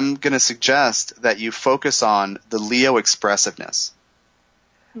 right? But I'm going to suggest that you focus on the Leo expressiveness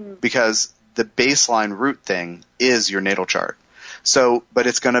because the baseline root thing is your natal chart. So, but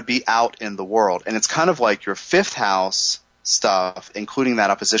it's going to be out in the world, and it's kind of like your fifth house stuff, including that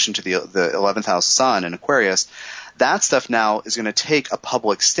opposition to the 11th house sun in Aquarius. That stuff now is going to take a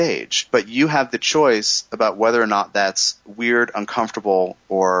public stage, but you have the choice about whether or not that's weird, uncomfortable,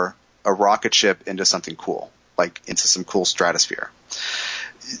 or a rocket ship into something cool, like into some cool stratosphere.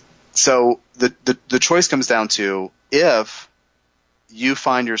 So the choice comes down to if you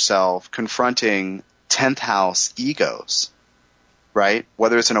find yourself confronting 10th house egos, right?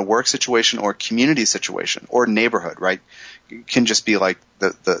 Whether it's in a work situation or community situation or neighborhood, right? It can just be like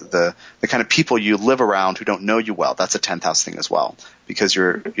the kind of people you live around who don't know you well. That's a 10th house thing as well, because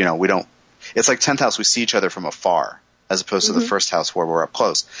it's like 10th house, we see each other from afar as opposed to the first house where we're up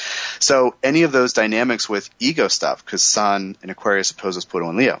close. So any of those dynamics with ego stuff, because Sun in Aquarius opposes Pluto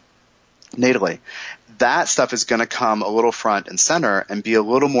and Leo natally, that stuff is going to come a little front and center and be a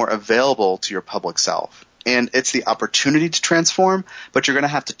little more available to your public self. And it's the opportunity to transform, but you're going to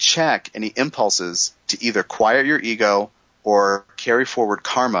have to check any impulses to either quiet your ego or carry forward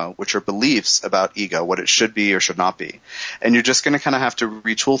karma, which are beliefs about ego, what it should be or should not be. And you're just going to kind of have to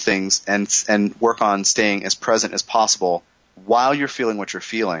retool things and work on staying as present as possible while you're feeling what you're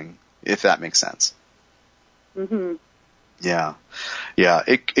feeling, if that makes sense. Mm-hmm. Yeah.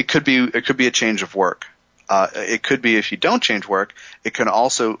 It could be a change of work. It could be if you don't change work, it can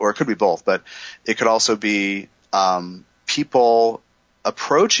also, or it could be both, but it could also be people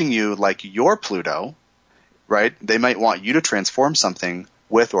approaching you like you're Pluto, right? They might want you to transform something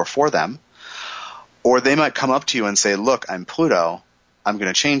with or for them, or they might come up to you and say, look, I'm Pluto, I'm going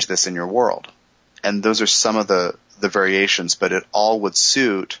to change this in your world. And those are some of the variations, but it all would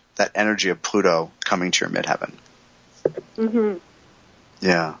suit that energy of Pluto coming to your midheaven. Mm-hmm.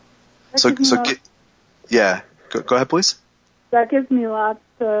 Yeah. Go ahead, please. That gives me lots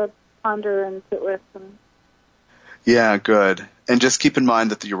to ponder and sit with. Yeah, good. And just keep in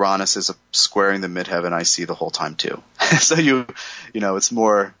mind that the Uranus is squaring the midheaven I see the whole time too. So it's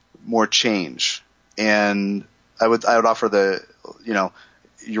more change. And I would offer the,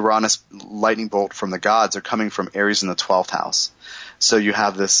 Uranus lightning bolt from the gods are coming from Aries in the 12th house. So you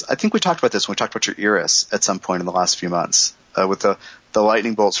have this, I think we talked about this when we talked about your Eris at some point in the last few months, with the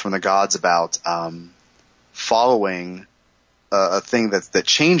lightning bolts from the gods about following a thing that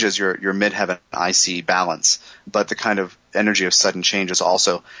changes your midheaven IC balance, but the kind of energy of sudden change is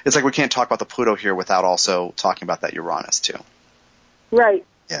also, it's like we can't talk about the Pluto here without also talking about that Uranus too. Right.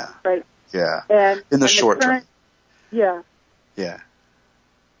 Yeah. Right. Yeah. And in the short term. Yeah. Yeah.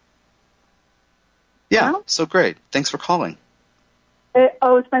 Yeah. Well, so great. Thanks for calling.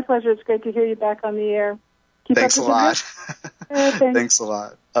 It's my pleasure. It's great to hear you back on the air. Thanks a lot. Thanks. Thanks a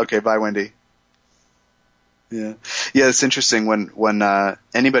lot. Okay. Bye, Wendy. Yeah. Yeah. It's interesting when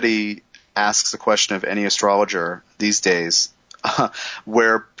anybody asks the question of any astrologer these days,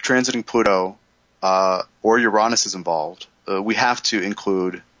 where transiting Pluto, or Uranus is involved, we have to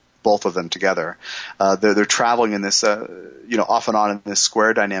include both of them together. They're traveling in this, off and on in this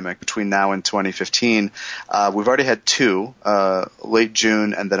square dynamic between now and 2015. We've already had two, late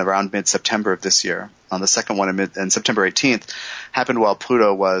June and then around mid-September of this year. The second one in September 18th happened while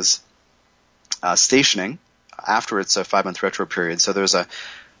Pluto was stationing after its 5-month retro period. So there's a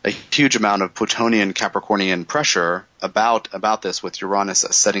huge amount of Plutonian Capricornian pressure about this, with Uranus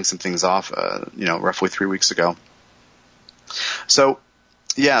setting some things off, roughly 3 weeks ago. So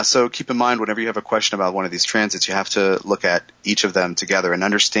keep in mind whenever you have a question about one of these transits, you have to look at each of them together and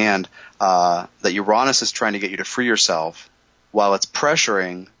understand that Uranus is trying to get you to free yourself while it's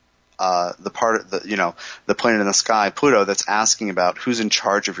pressuring the part of the planet in the sky, Pluto, that's asking about who's in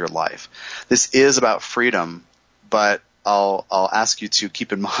charge of your life. This is about freedom, but I'll ask you to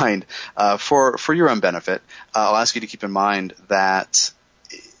keep in mind, for your own benefit, I'll ask you to keep in mind that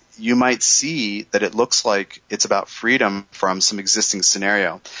you might see that it looks like it's about freedom from some existing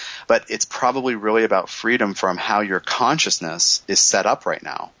scenario, but it's probably really about freedom from how your consciousness is set up right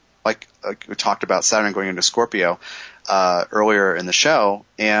now. Like we talked about Saturn going into Scorpio earlier in the show,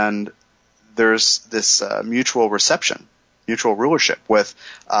 and there's this mutual rulership with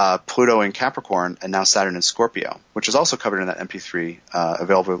Pluto in Capricorn and now Saturn in Scorpio, which is also covered in that MP3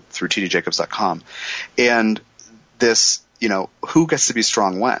 available through tdjacobs.com. And this, who gets to be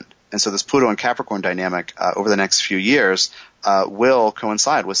strong when? And so this Pluto and Capricorn dynamic over the next few years will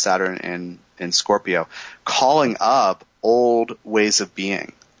coincide with Saturn in Scorpio, calling up old ways of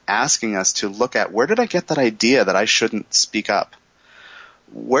being, asking us to look at, where did I get that idea that I shouldn't speak up?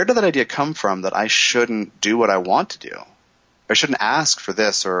 Where did that idea come from that I shouldn't do what I want to do? I shouldn't ask for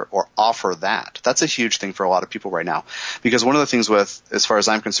this or offer that. That's a huge thing for a lot of people right now. Because one of the things with, as far as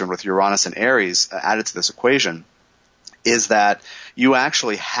I'm concerned, with Uranus and Aries added to this equation is that you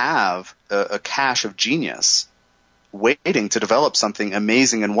actually have a cache of genius waiting to develop something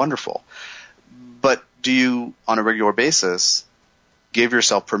amazing and wonderful. But do you, on a regular basis, give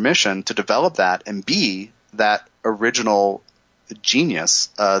yourself permission to develop that and be that original genius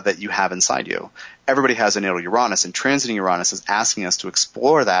that you have inside you? Everybody has a natal Uranus, and transiting Uranus is asking us to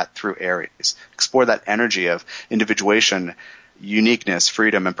explore that through Aries, explore that energy of individuation, uniqueness,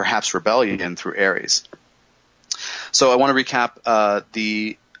 freedom, and perhaps rebellion through Aries. So I want to recap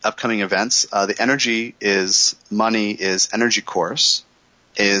the upcoming events. The Energy is Money is Energy course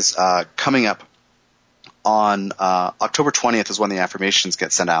is coming up on October 20th is when the affirmations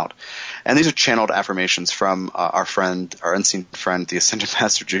get sent out. And these are channeled affirmations from our unseen friend, the Ascended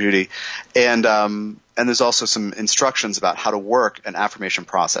Master Djehuty. And there's also some instructions about how to work an affirmation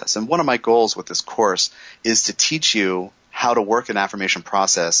process. And one of my goals with this course is to teach you how to work an affirmation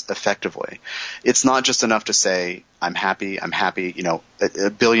process effectively. It's not just enough to say, I'm happy, a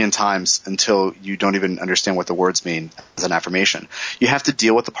billion times until you don't even understand what the words mean as an affirmation. You have to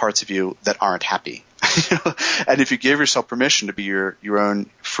deal with the parts of you that aren't happy. And if you give yourself permission to be your own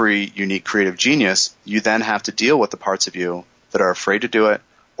free, unique, creative genius, you then have to deal with the parts of you that are afraid to do it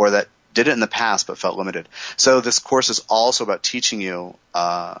or that did it in the past but felt limited. So this course is also about teaching you,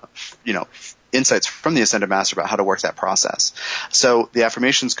 insights from the Ascended Master about how to work that process. So the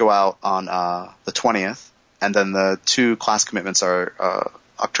affirmations go out on the 20th, and then the two class commitments are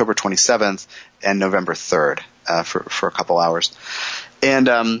October 27th and November 3rd for a couple hours.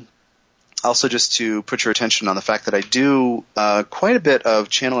 And also just to put your attention on the fact that I do quite a bit of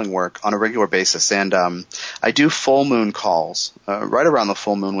channeling work on a regular basis, and I do full moon calls right around the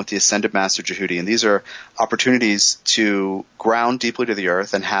full moon with the Ascended Master Djehuty, and these are opportunities to ground deeply to the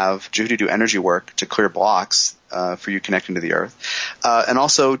earth and have Djehuty do energy work to clear blocks for you connecting to the earth, and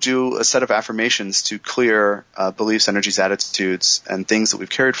also do a set of affirmations to clear beliefs, energies, attitudes, and things that we've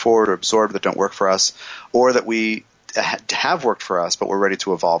carried forward or absorbed that don't work for us, or that we have worked for us, but we're ready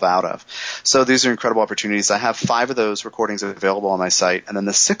to evolve out of. So these are incredible opportunities. I have 5 of those recordings available on my site. And then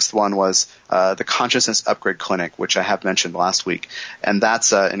the 6th one was the Consciousness Upgrade Clinic, which I have mentioned last week. And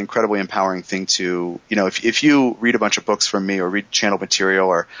that's an incredibly empowering thing to, if you read a bunch of books from me or read channel material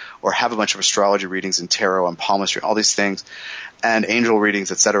or have a bunch of astrology readings and tarot and palmistry, all these things, and angel readings,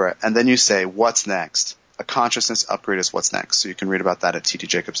 etc., and then you say, what's next? A consciousness upgrade is what's next. So you can read about that at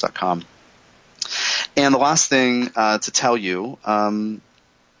tdjacobs.com. And the last thing to tell you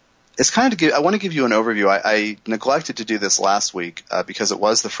is I want to give you an overview. I neglected to do this last week because it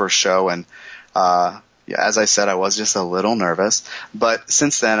was the first show, and as I said, I was just a little nervous. But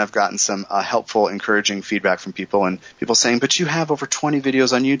since then, I've gotten some helpful, encouraging feedback from people, and people saying, but you have over 20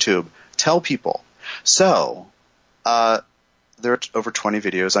 videos on YouTube. Tell people. So there are over 20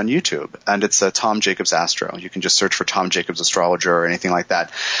 videos on YouTube, and it's Tom Jacobs Astro. You can just search for Tom Jacobs Astrologer or anything like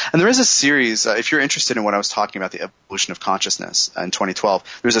that. And there is a series, if you're interested in what I was talking about, the evolution of consciousness in 2012,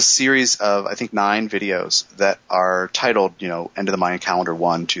 there's a series of, I think, 9 videos that are titled, End of the Mayan Calendar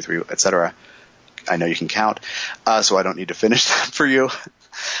 1, 2, 3, etc. I know you can count, so I don't need to finish that for you.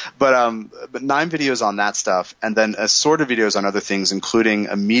 But 9 videos on that stuff, and then assorted videos on other things, including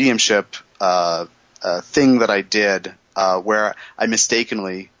a mediumship thing that I did where I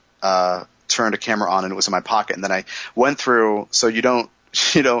mistakenly turned a camera on and it was in my pocket, and then I went through. So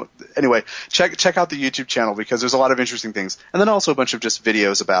anyway, check out the YouTube channel because there's a lot of interesting things, and then also a bunch of just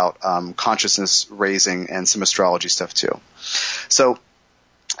videos about consciousness raising and some astrology stuff too. So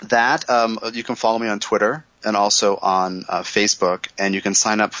that you can follow me on Twitter and also on Facebook, and you can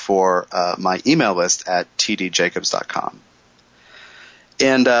sign up for my email list at tdjacobs.com.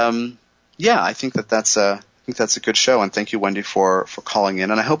 And I think that's a good show, and thank you, Wendy, for calling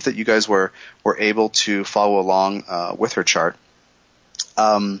in. And I hope that you guys were able to follow along with her chart.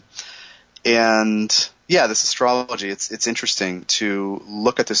 This astrology, it's interesting to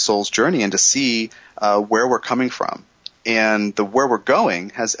look at the soul's journey and to see where we're coming from. And where we're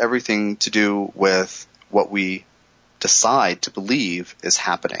going has everything to do with what we decide to believe is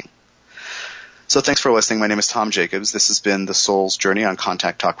happening. So thanks for listening. My name is Tom Jacobs. This has been The Soul's Journey on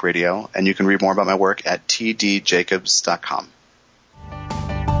Contact Talk Radio, and you can read more about my work at tdjacobs.com.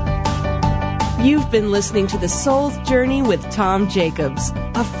 You've been listening to The Soul's Journey with Tom Jacobs,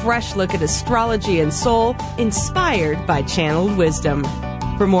 a fresh look at astrology and soul inspired by channeled wisdom.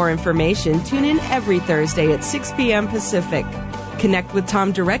 For more information, tune in every Thursday at 6 p.m. Pacific. Connect with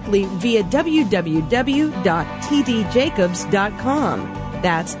Tom directly via www.tdjacobs.com.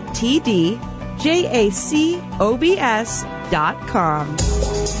 That's TDJACOBS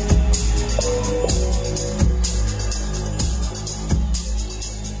retrograde.com.